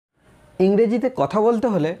ইংরেজিতে কথা বলতে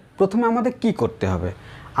হলে প্রথমে আমাদের কি করতে হবে?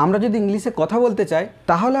 আমরা যদি ইংলিশে কথা বলতে চাই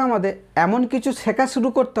তাহলে আমাদের এমন কিছু শেখা শুরু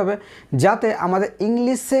করতে হবে যাতে আমাদের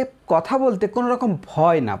ইংলিশে কথা বলতে কোনো রকম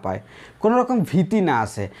ভয় না পায়, কোনো রকম ভীতি না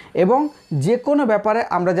আসে এবং যে কোনো ব্যাপারে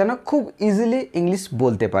আমরা যেন খুব ইজিলি ইংলিশ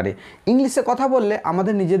বলতে পারি। ইংলিশে কথা বললে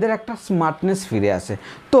আমাদের নিজেদের একটা স্মার্টনেস ফিরে আসে।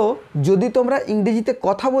 তো যদি তোমরা ইংরেজিতে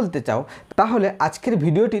কথা বলতে চাও তাহলে আজকের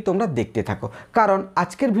ভিডিওটি তোমরা দেখতে থাকো, কারণ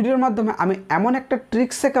আজকের ভিডিওর মাধ্যমে আমি এমন একটা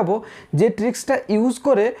ট্রিক্স শেখাবো যে ট্রিক্সটা ইউজ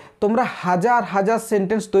করে তোমরা হাজার হাজার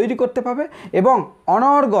সেন্টেন্স তৈরি করতে পারবে এবং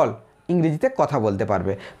অনর্গল ইংরেজিতে কথা বলতে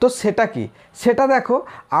পারবে। তো সেটা কি, সেটা দেখো।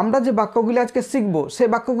 আমরা যে বাক্যগুলি আজকে শিখব সেই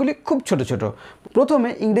বাক্যগুলি খুব ছোট ছোট। প্রথমে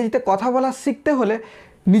ইংরেজিতে কথা বলা শিখতে হলে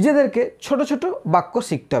নিজেদেরকে ছোট ছোট বাক্য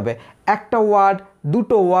শিখতে হবে। একটা ওয়ার্ড,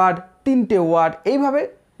 দুটো ওয়ার্ড, তিনটে ওয়ার্ড, এইভাবে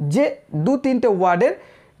যে দু তিনটে ওয়ার্ডের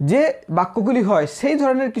যে বাক্যগুলি হয় সেই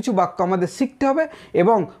ধরনের কিছু বাক্য আমাদের শিখতে হবে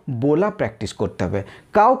এবং বলা প্র্যাকটিস করতে হবে।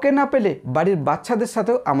 কাউকে না পেলে বাড়ির বাচ্চাদের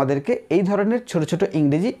সাথেও আমাদেরকে এই ধরনের ছোট ছোট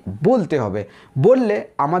ইংরেজি বলতে হবে। বললে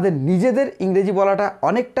আমাদের নিজেদের ইংরেজি বলাটা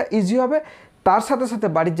অনেকটা ইজি হবে, তার সাথে সাথে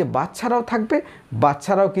বাড়ির যে বাচ্চারাও থাকবে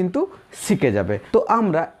বাচ্চারাও কিন্তু শিখে যাবে। তো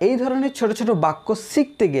আমরা এই ধরনের ছোট ছোট বাক্য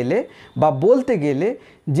শিখতে গেলে বা বলতে গেলে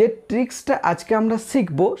যে ট্রিক্সটা আজকে আমরা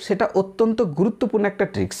শিখব সেটা অত্যন্ত গুরুত্বপূর্ণ একটা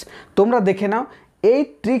ট্রিক্স। তোমরা দেখে নাও, এই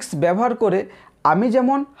ট্রিক্স ব্যবহার করে আমি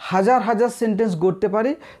যেমন হাজার হাজার সেন্টেন্স গড়তে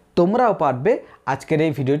পারি তোমরাও পারবে আজকের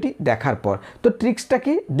এই ভিডিওটি দেখার পর। তো ট্রিক্সটা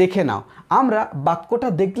কি দেখে নাও, আমরা বাক্যটা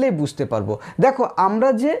দেখলেই বুঝতে পারবো। দেখো, আমরা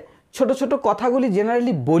যে ছোট ছোট কথাগুলি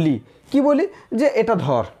জেনারেলি বলি, কি বলি? যে এটা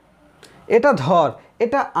ধর, এটা ধর,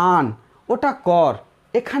 এটা আন, ওটা কর,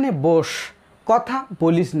 এখানে বস, কথা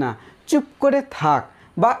বলিস না, চুপ করে থাক,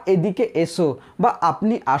 বা এদিকে এসো, বা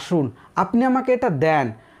আপনি আসুন, আপনি আমাকে এটা দেন,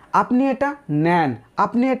 আপনি এটা নেন,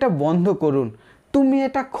 আপনি এটা বন্ধ করুন, তুমি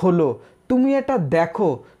এটা খোলো, তুমি এটা দেখো,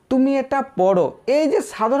 তুমি এটা পড়ো। এই যে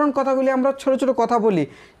সাধারণ কথাগুলি আমরা ছোট ছোট কথা বলি,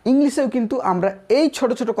 ইংলিশেও কিন্তু আমরা এই ছোট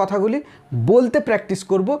ছোট কথাগুলি বলতে প্র্যাকটিস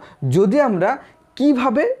করব যদি আমরা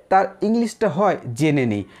কিভাবে তার ইংলিশটা হয় জেনে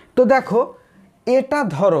নিই। তো দেখো, এটা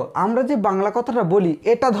ধরো, আমরা যে বাংলা কথাটা বলি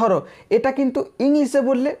এটা ধরো, এটা কিন্তু ইংলিশে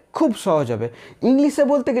বললে খুব সহজ হবে। ইংলিশে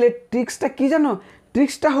বলতে গেলে ট্রিক্সটা কি জানো?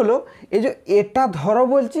 ট্রিক্সটা হলো এই যে এটা ধরো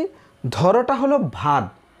বলছি, ধরোটা হলো ভার্ব,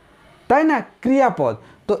 তাই না, ক্রিয়াপদ।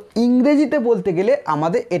 তো ইংরেজিতে বলতে গেলে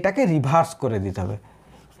আমাদের এটাকে রিভার্স করে দিতে হবে।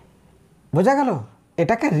 বোঝা গেল?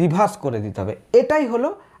 এটাকে রিভার্স করে দিতে হবে। এটাই হলো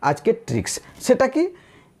আজকের ট্রিক্স। সেটা কি?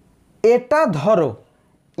 এটা ধরো,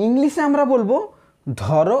 ইংলিশে আমরা বলবো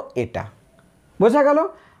ধরো এটা। বোঝা গেল?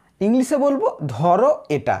 ইংলিশে বলবো ধরো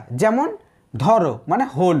এটা। যেমন ধরো মানে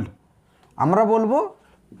হোল্ড, আমরা বলবো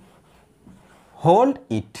হোল্ড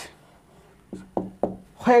ইট।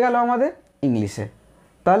 হয়ে গেল আমাদের ইংলিশে।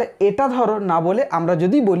 তাহলে এটা ধরো না বলে আমরা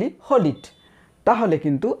যদি বলি হোল্ড ইট, তাহলে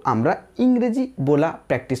কিন্তু আমরা ইংরেজি বলা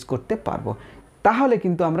প্র্যাকটিস করতে পারবো। তাহলে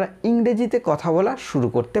কিন্তু আমরা ইংরেজিতে কথা বলা শুরু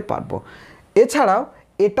করতে পারবো। এছাড়াও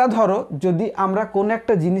এটা ধরো যদি আমরা কোনো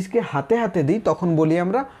একটা জিনিসকে হাতে হাতে দিই তখন বলি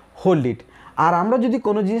আমরা হোল্ড ইট। আর আমরা যদি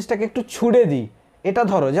কোনো জিনিসটাকে একটু ছুঁড়ে দিই, এটা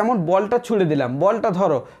ধরো, যেমন বলটা ছুঁড়ে দিলাম, বলটা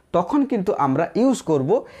ধরো, তখন কিন্তু আমরা ইউজ করব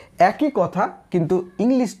একই কথা, কিন্তু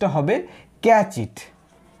ইংলিশটা হবে ক্যাচ ইট।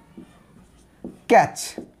 ক্যাচ,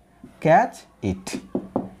 ক্যাচ ইট।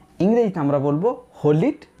 ইংরেজিতে আমরা বলবো হোল্ড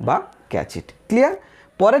ইট বা ক্যাচ ইট। ক্লিয়ার?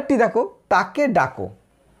 পরেরটি দেখো, তাকে ডাকো।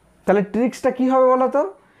 তাহলে ট্রিক্সটা কি হবে বলো তো?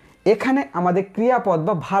 এখানে আমাদের ক্রিয়াপদ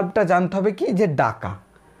বা ভার্বটা জানতে হবে কি, যে ডাকা,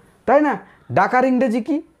 তাই না? ডাকার ইংরেজি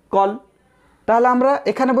কি? কল। তাহলে আমরা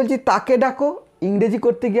এখানে বলছি তাকে ডাকো, ইংরেজি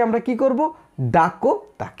করতে গিয়ে আমরা কি করব? ডাকো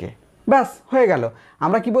তাকে। ব্যাস হয়ে গেল।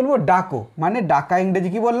 আমরা কি বলবো? ডাকো, মানে ডাকা ইংরেজি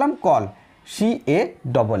কি বললাম? Call,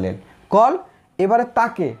 CALL, call. এবারে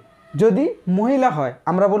তাকে যদি মহিলা হয়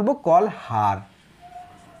আমরা বলবো কল হার,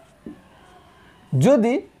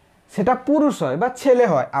 যদি সেটা পুরুষ হয় বা ছেলে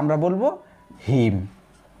হয় আমরা বলবো হিম।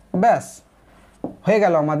 ব্যাস হয়ে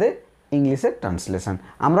গেল আমাদের ইংলিশের ট্রান্সলেশন।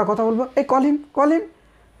 আমরা কথা বলবো এই call him, call him,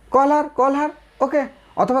 call her, call her, ওকে।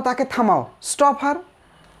 অথবা তাকে থামাও, স্টপ হার।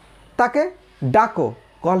 তাকে ডাকো,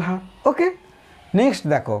 কল হার, ওকে। নেক্সট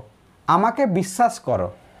দেখো, আমাকে বিশ্বাস করো।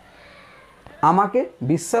 আমাকে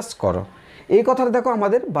বিশ্বাস করো, এই কথাটা দেখো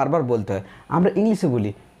আমাদের বারবার বলতে হয়। আমরা ইংলিশে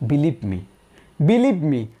বলি বিলিভ মি, বিলিভ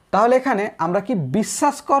মি। তাহলে এখানে আমরা কি?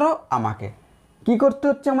 বিশ্বাস করো আমাকে। কি করতে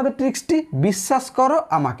হচ্ছে আমাদের ট্রিক্সটি? বিশ্বাস করো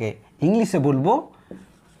আমাকে। ইংলিশে বলবো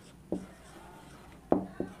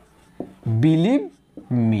বিলিভ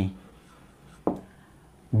মি।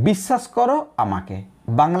 বিশ্বাস করো আমাকে।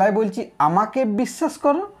 বাংলায় বলছি আমাকে বিশ্বাস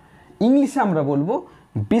করো, ইংলিশে আমরা বলবো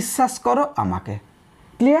বিশ্বাস করো আমাকে।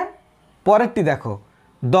 ক্লিয়ার? পরেরটি দেখো,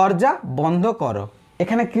 দরজা বন্ধ করো।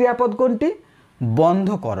 এখানে ক্রিয়াপদ কোনটি? বন্ধ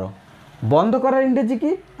করো। বন্ধ করার ইংরেজি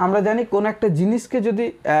কি? আমরা জানি কোন একটা জিনিসকে যদি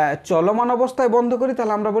চলমান অবস্থায় বন্ধ করি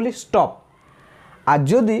তাহলে আমরা বলি স্টপ। আর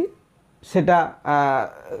যদি সেটা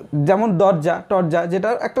যেমন দরজা টরজা যেটা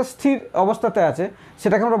একটা স্থির অবস্থাতে আছে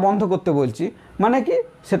সেটাকে আমরা বন্ধ করতে বলছি, মানে কি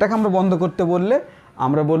সেটাকে আমরা বন্ধ করতে বললে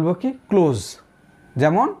আমরা বলবো কি ক্লোজ।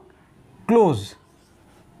 যেমন ক্লোজ,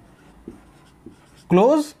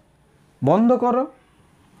 ক্লোজ বন্ধ করো,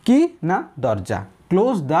 কি না দরজা,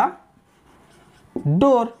 ক্লোজ দ্য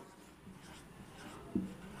ডোর।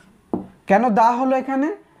 কেন দা হলো এখানে?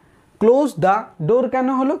 ক্লোজ দ্য ডোর কেন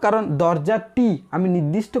হলো? কারণ দরজাটি, আমি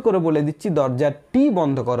নির্দিষ্ট করে বলে দিচ্ছি দরজাটি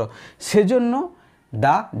বন্ধ করো, সেজন্য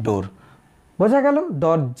দ্য ডোর। বোঝা গেল?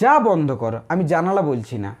 দরজা বন্ধ করো, আমি জানালা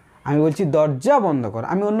বলছি না, আমি বলছি দরজা বন্ধ করো,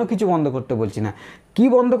 আমি অন্য কিছু বন্ধ করতে বলছি না। কি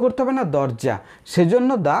বন্ধ করতে হবে না? দরজা, সেজন্য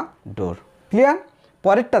দ্য ডোর। ক্লিয়ার?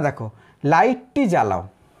 পরেরটা দেখো, লাইটটি জ্বালাও,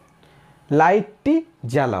 লাইটটি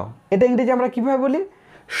জ্বালাও, এটা ইংরেজি আমরা কীভাবে বলি?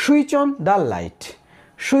 Switch on the light,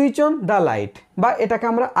 switch on the light, বা এটাকে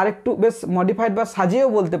আমরা আরেকটু বেশ মডিফাইড বা সাজিয়েও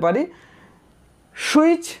বলতে পারি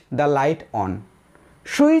switch the light on,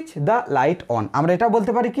 switch the light on. আমরা এটা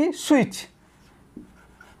বলতে পারি কি switch,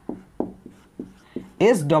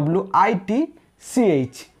 SWITCH,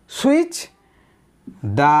 switch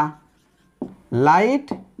the light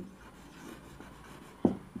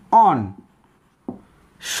on,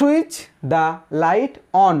 switch the light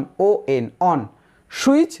on, ON, on,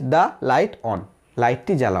 switch the light on,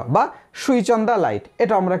 লাইটটি জ্বালাও বা সুইচ অন দ্য লাইট,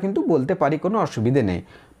 এটা আমরা কিন্তু বলতে পারি, কোনো অসুবিধে নেই।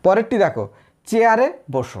 পরেরটি দেখো, চেয়ারে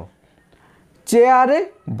বসো, চেয়ারে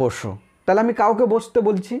বসো, তাহলে আমি কাউকে বসতে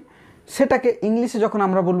বলছি, সেটাকে ইংলিশে যখন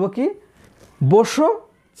আমরা বলবো কি বসো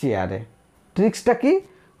চেয়ারে, ট্রিক্সটা কি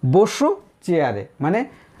বসো চেয়ারে, মানে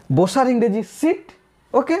বসার ইংরেজি সিট,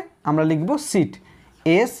 ওকে আমরা লিখব সিট,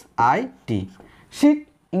 SIT, সিট,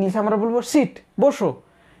 ইংলিশে আমরা বলবো সিট, বসো।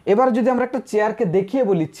 এবার যদি আমরা একটা চেয়ারকে দেখিয়ে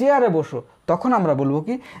বলি চেয়ারে বসো, তখন আমরা বলবো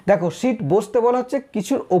কি দেখো সিট বসতে বলা হচ্ছে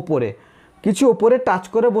কিছুর ওপরে, কিছু ওপরে টাচ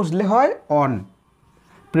করে বসলে হয় অন,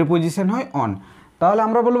 প্রিপোজিশন হয় অন, তাহলে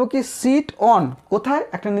আমরা বলবো কি সিট অন, কোথায়?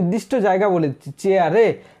 একটা নির্দিষ্ট জায়গা বলে দিচ্ছি চেয়ারে,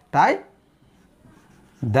 তাই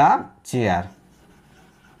the chair,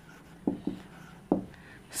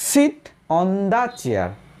 sit on the chair,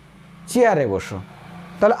 চেয়ারে বসো।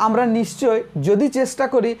 তাহলে আমরা নিশ্চয় যদি চেষ্টা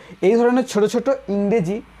করি এই ধরনের ছোট ছোট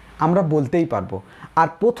ইংরেজি আমরা বলতেই পারবো। আর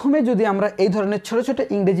প্রথমে যদি আমরা এই ধরনের ছোট ছোট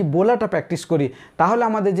ইংরেজি বলাটা প্র্যাকটিস করি তাহলে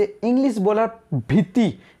আমাদের যে ইংলিশ বলার ভীতি,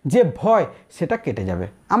 যে ভয়, সেটা কেটে যাবে।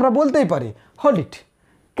 আমরা বলতেই পারি হোল্ড ইট,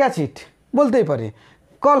 ক্যাচ ইট বলতেই পারি,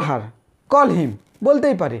 কল হার, কল হিম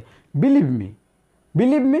বলতেই পারি, বিলিভ মি,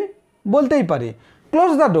 বিলিভ মি বলতেই পারি,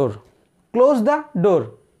 close the door, close the door,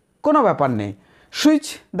 কোনো ব্যাপার নেই, switch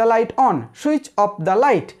the light on, switch off the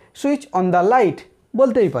light, switch on the light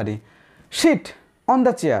বলতেই পারি, sit on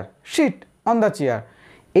the chair, sit on the chair.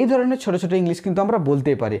 এই ধরনের ছোটো ছোটো ইংলিশ কিন্তু আমরা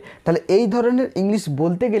বলতেই পারি। তাহলে এই ধরনের ইংলিশ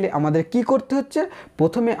বলতে গেলে আমাদের কি করতে হচ্ছে?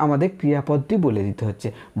 প্রথমে আমাদের ক্রিয়াপদটি বলে দিতে হচ্ছে,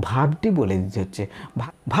 ভার্বটি বলে দিতে হচ্ছে।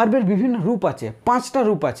 ভার্বের বিভিন্ন রূপ আছে, 5টা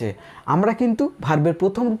রূপ আছে। আমরা কিন্তু ভার্বের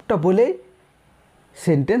প্রথম রূপটা বলেই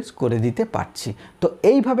সেন্টেন্স করে দিতে পারছি। তো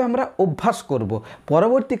এইভাবে আমরা অভ্যাস করব,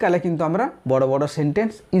 পরবর্তীকালে কিন্তু আমরা বড় বড়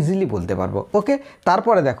সেন্টেন্স ইজিলি বলতে পারবো। ওকে,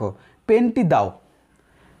 তারপরে দেখো পেনটি দাও,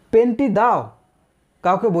 পেনটি দাও,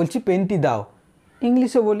 কাউকে বলছি পেনটি দাও,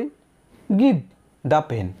 ইংলিশে বলি গিভ দ্য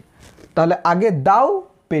পেন। তাহলে আগে দাও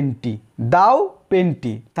পেনটি, দাও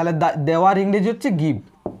পেনটি, তাহলে দেওয়ার ইংরেজি হচ্ছে গিভ,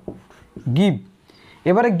 গিভ।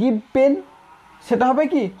 এবারে গিভ পেন, সেটা হবে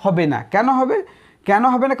কি? হবে না। কেন হবে? কেন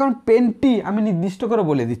হবে না? কারণ পেনটি আমি নির্দিষ্ট করে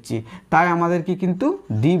বলে দিচ্ছি, তাই আমাদেরকে কিন্তু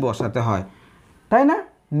দি বসাতে হয়, তাই না?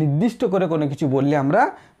 নির্দিষ্ট করে কোনো কিছু বললে আমরা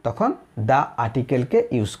তখন দ্য আর্টিকেলকে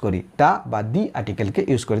ইউজ করি, দ্য বা দি আর্টিকেলকে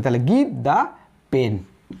ইউজ করি। তাহলে give the pen,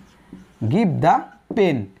 give the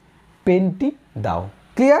pen, পেনটি দাও।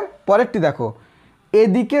 ক্লিয়ার? পরেরটি দেখো,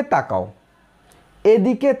 এদিকে তাকাও,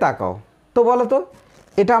 এদিকে তাকাও। তো বলো তো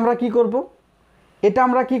এটা আমরা কি করব? এটা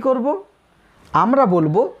আমরা কি করব? আমরা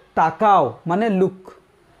বলবো তাকাও মানে লুক,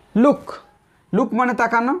 লুক, লুক মানে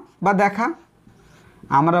তাকানো বা দেখা,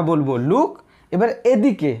 আমরা বলবো লুক। এবার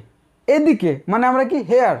এদিকে, এদিকে মানে আমরা কি?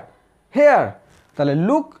 হেয়ার, হেয়ার, তাহলে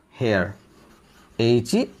লুক হেয়ার,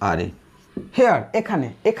 HERE, হেয়ার, এখানে,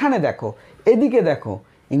 এখানে দেখো, এদিকে দেখো,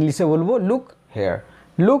 ইংলিশে বলবো look hair,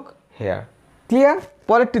 look hair. Clear?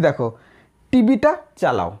 পরেরটি দেখো, টিভিটা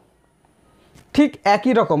চালাও, ঠিক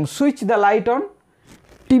একই রকম, সুইচ দ্য লাইট অন,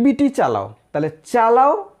 টিভিটি চালাও, তাহলে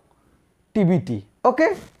চালাও টিভিটি। ওকে,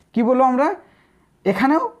 কি বলবো আমরা?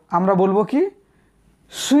 এখানেও আমরা বলবো কি?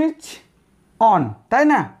 সুইচ অন, তাই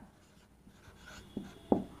না?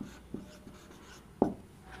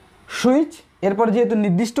 সুইচ, এরপর যেহেতু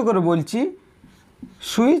নির্দিষ্ট করে বলছি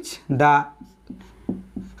switch the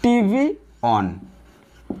TV on,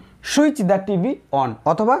 switch the TV on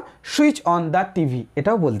অথবা সুইচ অন দ্য টিভি,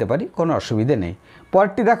 এটাও বলতে পারি, কোনো অসুবিধে নেই।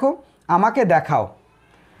 পরেরটি দেখো, আমাকে দেখাও,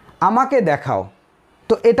 আমাকে দেখাও।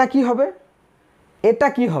 তো এটা কি হবে, এটা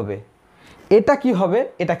কি হবে, এটা কি হবে,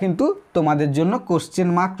 এটা কিন্তু তোমাদের জন্য কোশ্চেন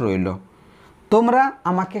মার্ক রইল। তোমরা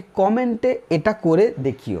আমাকে কমেন্টে এটা করে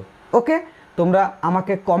দেখিও। ওকে, তোমরা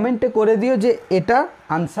আমাকে কমেন্টে করে দিও যে এটা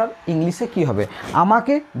আনসার ইংলিশে কি হবে।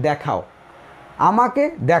 আমাকে দেখাও, আমাকে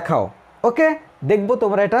দেখাও। ওকে, দেখবো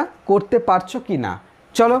তোমরা এটা করতে পারছো কি না।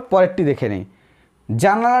 চলো পরেরটি দেখে নেই।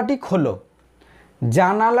 জানালাটি খোলো,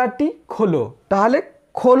 জানালাটি খোলো। তাহলে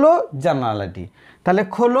খোলো জানালাটি, তাহলে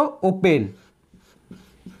খোলো open,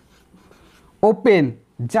 open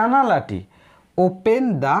জানালাটি, open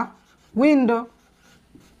the window,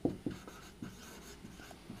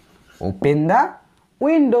 open the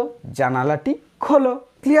window, জানালাটি খোলো।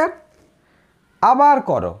 ক্লিয়ার? আবার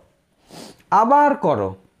করো, আবার করো,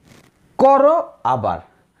 করো আবার,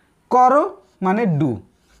 করো মানে do,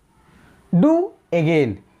 do again,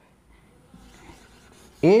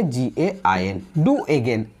 AGAIN, do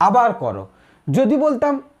again, আবার করো। যদি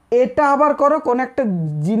বলতাম এটা আবার করো, কোন একটা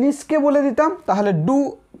জিনিসকে বলে দিতাম, তাহলে do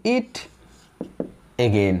it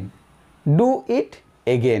again, do it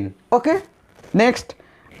again. Okay, next,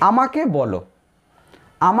 আমাকে বলো,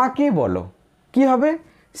 আমাকে বলো, কি হবে,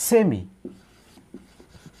 সে মি,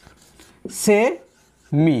 সে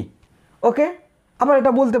মি। ওকে, আবার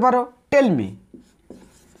এটা বলতে পারো টেল মি,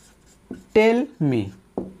 টেল মি,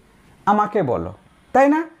 আমাকে বলো, তাই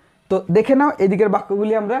না? তো দেখে নাও এদিকের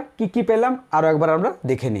বাক্যগুলি আমরা কি কি পেলাম, আরও একবার আমরা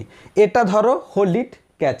দেখে নিই। এটা ধরো হোল্ড ইট,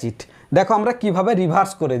 ক্যাচ ইট। দেখো আমরা কিভাবে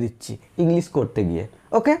রিভার্স করে দিচ্ছি ইংলিশ করতে গিয়ে।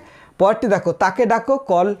 ওকে, পরেরটি দেখো, তাকে ডাকো,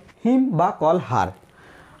 কল হিম বা কল হার।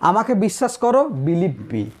 আমাকে বিশ্বাস করো, বিলিভ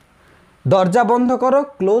মি। দরজা বন্ধ করো,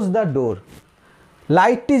 ক্লোজ দ্য ডোর।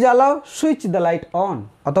 লাইটটি জ্বালাও, সুইচ দ্য লাইট অন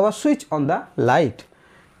অথবা সুইচ অন দ্য লাইট।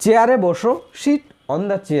 চেয়ারে বসো, সিট অন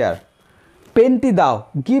দ্য চেয়ার। পেনটি দাও,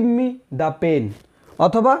 গিভ মি দ্য পেন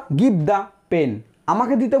অথবা গিভ দ্য পেন।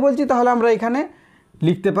 আমাকে দিতে বলছি, তাহলে আমরা এখানে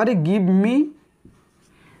লিখতে পারি গিভ মি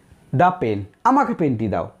দ্য পেন, আমাকে পেনটি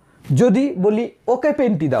দাও। যদি বলি ওকে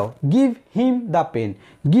পেনটি দাও, give him the pen,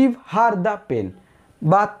 give her the pen.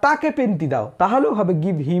 বা তাকে পেনটি দাও, তাহলেও হবে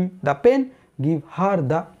give him the pen, give her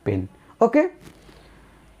the pen. ওকে,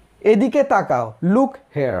 এদিকে তাকাও, লুক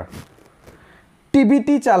হেয়ার।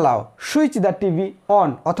 টিভিটি চালাও, সুইচ দ্য টিভি অন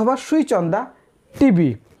অথবা সুইচ অন দ্য টিভি।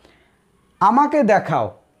 আমাকে দেখাও,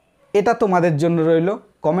 এটা তোমাদের জন্য রইল।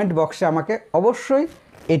 কমেন্ট বক্সে আমাকে অবশ্যই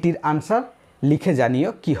এটির আনসার লিখে জানিও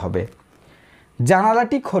কি হবে।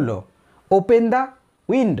 জানালাটি খোলো, ওপেন দ্য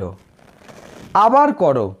উইন্ডো। আবার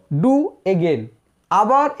করো, ডু এগেন,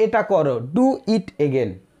 আবার এটা করো, ডু ইট এগেন।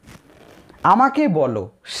 আমাকে বলো,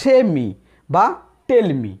 সে মি বা টেল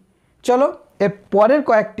মি। চলো এর পরের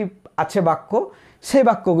কয়েকটি আছে বাক্য, সেই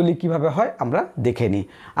বাক্যগুলি কিভাবে হয় আমরা দেখে নিই।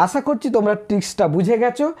 আশা করছি তোমরা ট্রিক্সটা বুঝে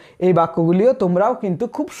গেছো। এই বাক্যগুলিও তোমরাও কিন্তু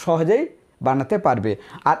খুব সহজেই বানাতে পারবে।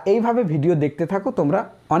 আর এইভাবে ভিডিও দেখতে থাকো, তোমরা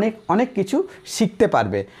অনেক অনেক কিছু শিখতে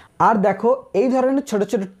পারবে। আর দেখো, এই ধরনের ছোট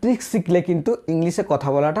ছোট ট্রিক্স শিখলে কিন্তু ইংলিশে কথা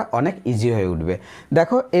বলাটা অনেক ইজি হয়ে উঠবে।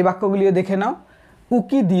 দেখো এই বাক্যগুলিও দেখে নাও।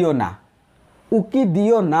 উকি দিও না, উকি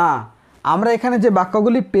দিও না। আমরা এখানে যে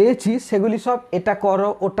বাক্যগুলি পেয়েছি সেগুলি সব এটা করো,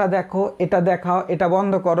 ওটা দেখো, এটা দেখাও, এটা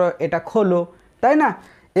বন্ধ করো, এটা খোলো, তাই না?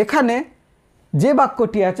 এখানে যে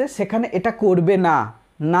বাক্যটি আছে সেখানে এটা করবে না,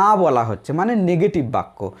 না বলা হচ্ছে, মানে নেগেটিভ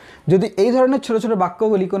বাক্য। যদি এই ধরনের ছোট ছোট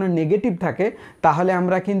বাক্যগুলি কোনো নেগেটিভ থাকে, তাহলে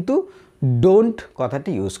আমরা কিন্তু ডোন্ট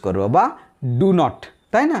কথাটি ইউজ করব বা ডু নট,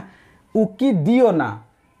 তাই না? উকি দিও না,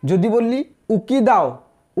 যদি বললি উকি দাও,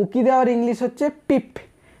 উকি দেওয়ার ইংলিশ হচ্ছে পিপ,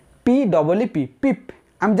 PEEP, পিপ।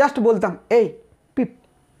 আমি জাস্ট বলতাম এই পিপ,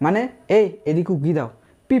 মানে এই এদিকে উকি দাও,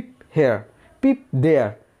 পিপ হেয়ার, পিপ দেয়ার,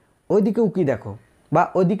 ওইদিকে উকি দেখো, বা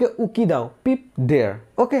ওইদিকে উকি দাও, পিপ দেয়ার।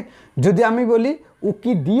 ওকে, যদি আমি বলি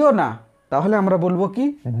উকি দিও না, তাহলে আমরা বলবো কি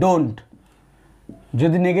ডোন্ট।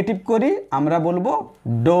 যদি নেগেটিভ করি আমরা বলবো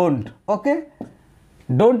ডোন্ট। ওকে,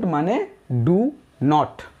 ডোন্ট মানে do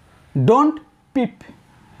not, don't পিপ,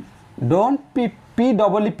 don't পিপ,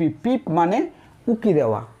 PEEP, পিপ মানে উকি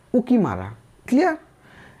দেওয়া, উকি মারা। ক্লিয়ার?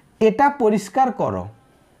 এটা পরিষ্কার করো,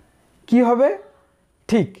 কি হবে?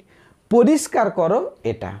 ঠিক, পরিষ্কার করো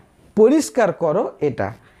এটা, পরিষ্কার করো এটা।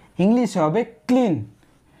 ইংলিশে হবে clean,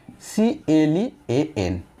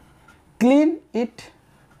 CLEAN, clean it,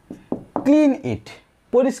 clean it,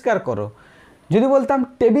 পরিষ্কার করো। যদি বলতাম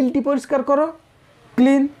টেবিলটি পরিষ্কার করো,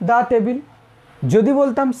 ক্লিন দ্য টেবিল। যদি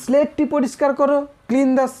বলতাম স্লেটটি পরিষ্কার করো, ক্লিন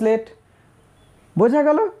দ্য স্লেট। বোঝা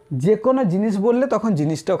গেল? যে কোনো জিনিস বললে তখন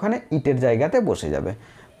জিনিসটা ওখানে ইটের জায়গাতে বসে যাবে।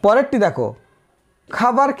 পরেরটি দেখো,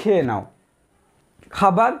 খাবার খেয়ে নাও,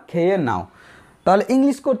 খাবার খেয়ে নাও। তাহলে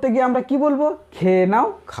ইংলিশ করতে গিয়ে আমরা কি বলবো? খেয়ে নাও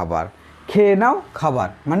খাবার। খেয়ে নাও খাবার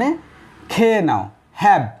মানে খেয়ে নাও,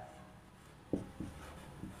 have,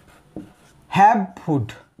 have food,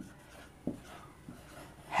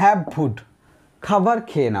 have food, খাবার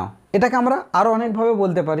খেয়ে নাও। এটাকে আমরা আরও অনেকভাবে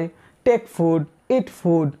বলতে পারি, টেক ফুড, ইট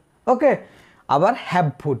ফুড, ওকে। আবার হ্যাভ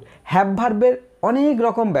ফুড, হ্যাভ ভার্বের অনেক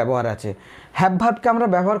রকম ব্যবহার আছে। হ্যাভ ভার্বকে আমরা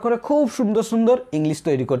ব্যবহার করে খুব সুন্দর সুন্দর ইংলিশ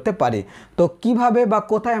তৈরি করতে পারি। তো কিভাবে বা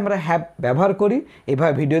কোথায় আমরা হ্যাভ ব্যবহার করি,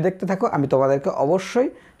 এভাবে ভিডিও দেখতে থাকো, আমি তোমাদেরকে অবশ্যই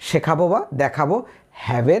শেখাবো বা দেখাবো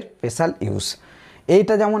হ্যাভের স্পেশাল ইউজ।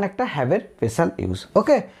 এইটা যেমন একটা হ্যাভের special use,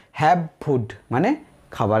 okay. Have food মানে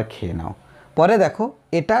খাবার খেয়ে নাও। পরে দেখো,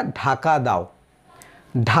 এটা ঢাকা দাও,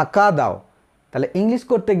 ঢাকা দাও। তাহলে ইংলিশ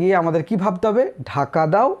করতে গিয়ে আমাদের কি ভাবতে হবে? ঢাকা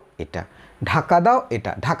দাও এটা, ঢাকা দাও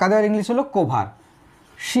এটা। ঢাকা দেওয়ার ইংলিশ হলো কোভার,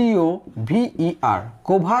 COVER,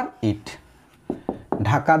 কোভার ইট।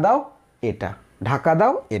 ঢাকা দাও এটা, ঢাকা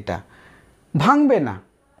দাও এটা। ভাঙবে না,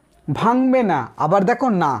 ভাঙবে না। আবার দেখো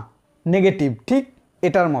না, নেগেটিভ, ঠিক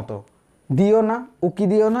এটার মতো। দিও না, উকি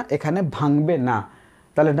দিও না, এখানে ভাঙবে না।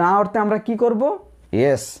 তাহলে না অর্থে আমরা কি করব?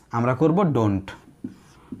 ইয়েস, আমরা করব ডোন্ট,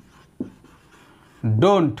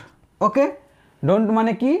 ডোন্ট, ওকে। ডোন্ট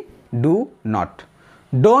মানে কি? Do not.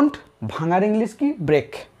 ডোন্ট ভাঙার ইংলিশ কি?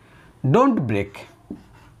 Break, don't break,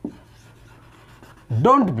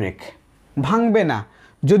 don't break. ভাঙবে না।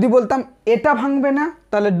 যদি বলতাম এটা ভাঙবে না,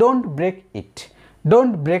 তাহলে don't break it,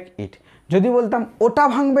 don't break it. যদি বলতাম ওটা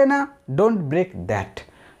ভাঙবে না, don't break that,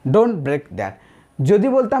 don't break that. যদি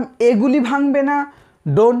বলতাম এগুলি ভাঙবে না,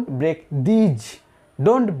 don't break these,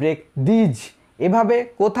 don't break these. এভাবে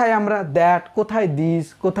কোথায় আমরা দ্যাট, কোথায় দিজ,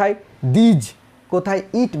 কোথায় দিজ, কোথায়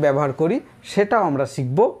ইট ব্যবহার করি সেটাও আমরা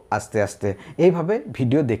শিখব আস্তে আস্তে। এইভাবে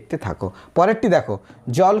ভিডিও দেখতে থাকো। পরেরটি দেখো,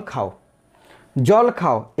 জল খাও, জল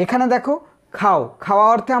খাও। এখানে দেখো খাও, খাওয়া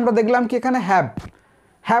অর্থে আমরা দেখলাম কি এখানে হ্যাভ,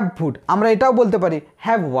 হ্যাভ ফুড। আমরা এটাও বলতে পারি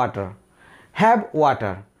হ্যাভ ওয়াটার, হ্যাভ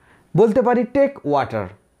ওয়াটার। বলতে পারি টেক ওয়াটার,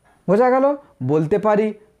 বোঝা গেল? বলতে পারি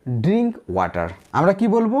ড্রিঙ্ক ওয়াটার। আমরা কি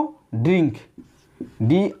বলবো? Drink,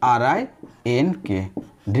 DRINK,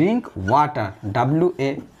 drink water,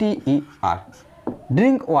 WATER,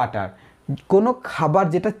 drink water. কোনো খাবার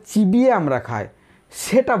যেটা চিবিয়ে আমরা খাই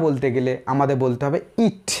সেটা বলতে গেলে আমাদের বলতে হবে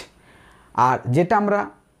ইট। আর যেটা আমরা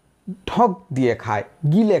ঢক দিয়ে খাই,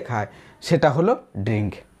 গিলে খাই, সেটা হলো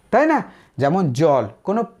ড্রিঙ্ক, তাই না? যেমন জল,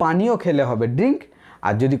 কোনো পানীয় খেলে হবে ড্রিঙ্ক,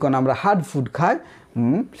 আর যদি কোনো আমরা হার্ড ফুড খাই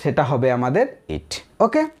সেটা হবে আমাদের ইট,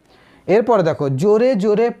 ওকে। এরপরে দেখো, জোরে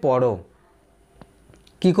জোরে পড়ো।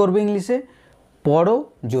 কি করবে ইংলিশে? পড়ো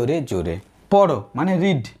জোরে জোরে। পড়ো মানে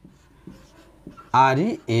রিড,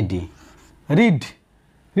 READ, রিড,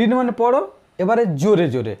 রিড মানে পড়ো। এবারে জোরে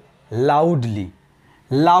জোরে, loudly,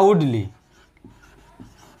 loudly,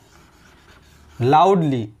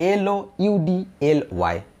 loudly, LOUDLY,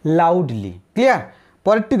 loudly. Clear?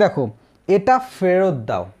 পরেরটি দেখো, এটা ফেরত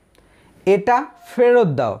দাও, এটা ফেরত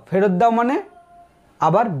দাও। ফেরত দাও মানে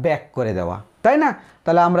আবার ব্যাক করে দেওয়া, তাই না?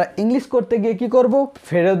 তাহলে আমরা ইংলিশ করতে গিয়ে কি করব?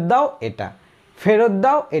 ফেরত দাও এটা, ফেরত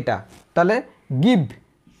দাও এটা। তাহলে give,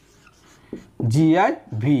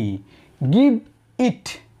 GIV, give it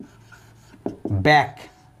back,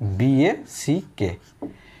 BACK,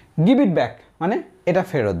 give it back মানে এটা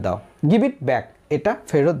ফেরত দাও, গিভ ইট ব্যাক, এটা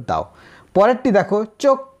ফেরত দাও। পরেরটি দেখো,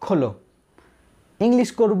 চোখ খোলো। ইংলিশ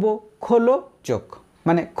করব খোলো চোখ,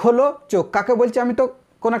 মানে খোলো চোখ। কাকে বলছি? আমি তো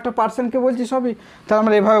কোন একটা পার্সনকে বলছি সবই। তাহলে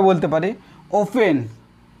আমরা এভাবে বলতে পারি open,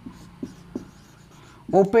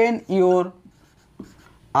 open your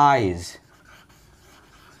eyes,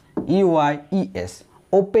 UIES,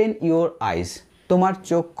 open your eyes, তোমার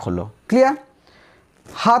চোখ খোলো। ক্লিয়ার?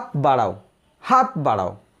 হাত বাড়াও, হাত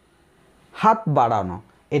বাড়াও, হাত বাড়ানো।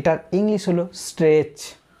 এটার ইংলিশ হলো stretch,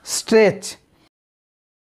 stretch,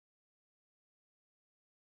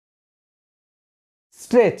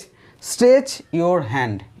 stretch, stretch your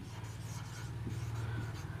hand,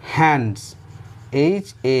 hands, HANDS,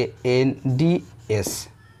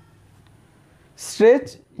 stretch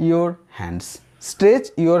your hands, stretch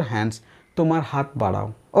your hands, তোমার হাত বাড়াও,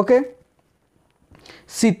 ওকে।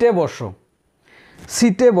 সিটে বসো,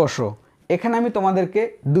 সিটে বসো। এখানে আমি তোমাদেরকে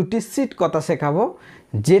দুটি সিট কথা শেখাবো,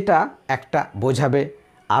 যেটা একটা বোঝাবে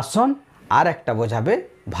আসন আর একটা বোঝাবে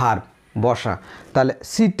ভার্ব, বসা। তাহলে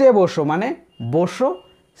সিটে বসো মানে বসো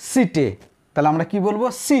সিটে। তাহলে আমরা কি বলবো?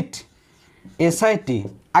 Seat, SIT।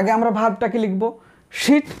 আগে আমরা ভার্বটাকে লিখব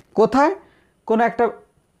সিট, কোথায়? কোনো একটা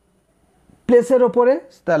প্লেসের ওপরে।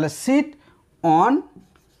 তাহলে sit on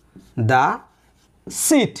the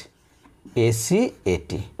seat,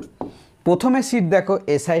 SEAT। প্রথমে সিট দেখো,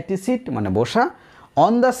 SIT সিট মানে বসা,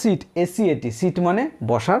 on the seat, SEAT seat মানে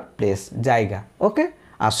বসার প্লেস, জায়গা, ওকে,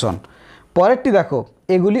 আসন। পরেরটি দেখো,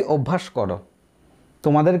 এগুলি অভ্যাস করো।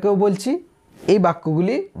 তোমাদেরকেও বলছি এই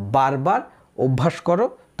বাক্যগুলি বারবার অভ্যাস করো,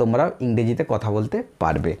 তোমরা ইংরেজিতে কথা বলতে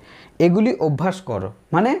পারবে। এগুলি অভ্যাস করো,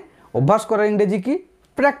 মানে অভ্যাস করার ইংরেজি কি?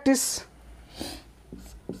 প্র্যাকটিস।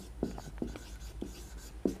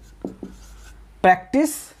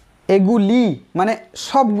 প্র্যাকটিস এগুলি মানে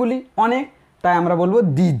সবগুলি, অনেক, তাই আমরা বলবো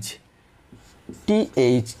দিজ,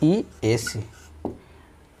 THES,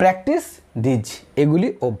 প্র্যাকটিস দিজ, এগুলি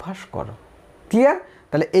অভ্যাস করো। ক্লিয়ার?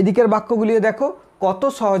 তাহলে এদিকের বাক্যগুলিও দেখো কত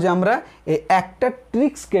সহজে আমরা এই একটা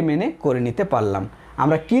ট্রিক্সকে মেনে করে নিতে পারলাম।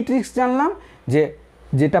 আমরা কি ট্রিক্স জানলাম? যে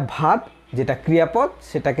যেটা ভার্ব, যেটা ক্রিয়াপদ,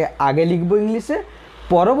 সেটাকে আগে লিখবো ইংলিশে,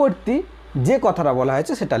 পরবর্তী যে কথাটা বলা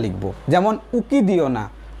হয়েছে সেটা লিখবো। যেমন উকি দিও না,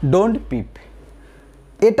 ডোন্ট পিপ।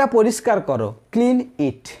 এটা পরিষ্কার করো, ক্লিন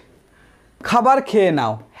ইট। খাবার খেয়ে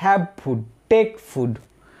নাও, হ্যাভ ফুড, টেক ফুড।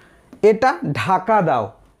 এটা ঢাকা দাও,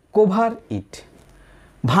 কভার ইট।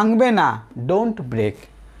 ভাঙবে না, ডোন্ট ব্রেক।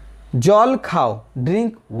 জল খাও,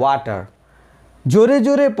 ড্রিঙ্ক ওয়াটার। জোরে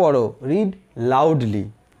জোরে পড়ো, রিড লাউডলি।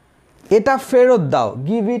 এটা ফেরত দাও,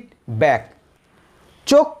 গিভ ইট ব্যাক।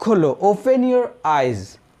 চোখ খোলো, ওপেন ইউর আইজ।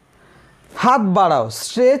 হাত বাড়াও,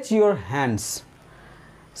 স্ট্রেচ ইউর হ্যান্ডস।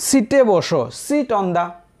 সিটে বসো, সিট অন দ্য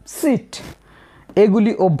সিট।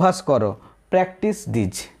 এগুলি অভ্যাস করো, প্র্যাকটিস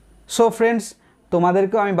দিজ। সো ফ্রেন্ডস,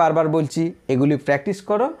 তোমাদেরকেও আমি বারবার বলছি এগুলি প্র্যাকটিস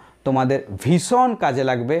করো, তোমাদের ভীষণ কাজে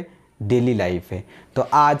লাগবে ডেলি লাইফে। তো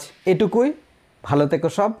আজ এটুকুই, ভালো থেকো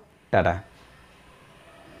সব, টাটা।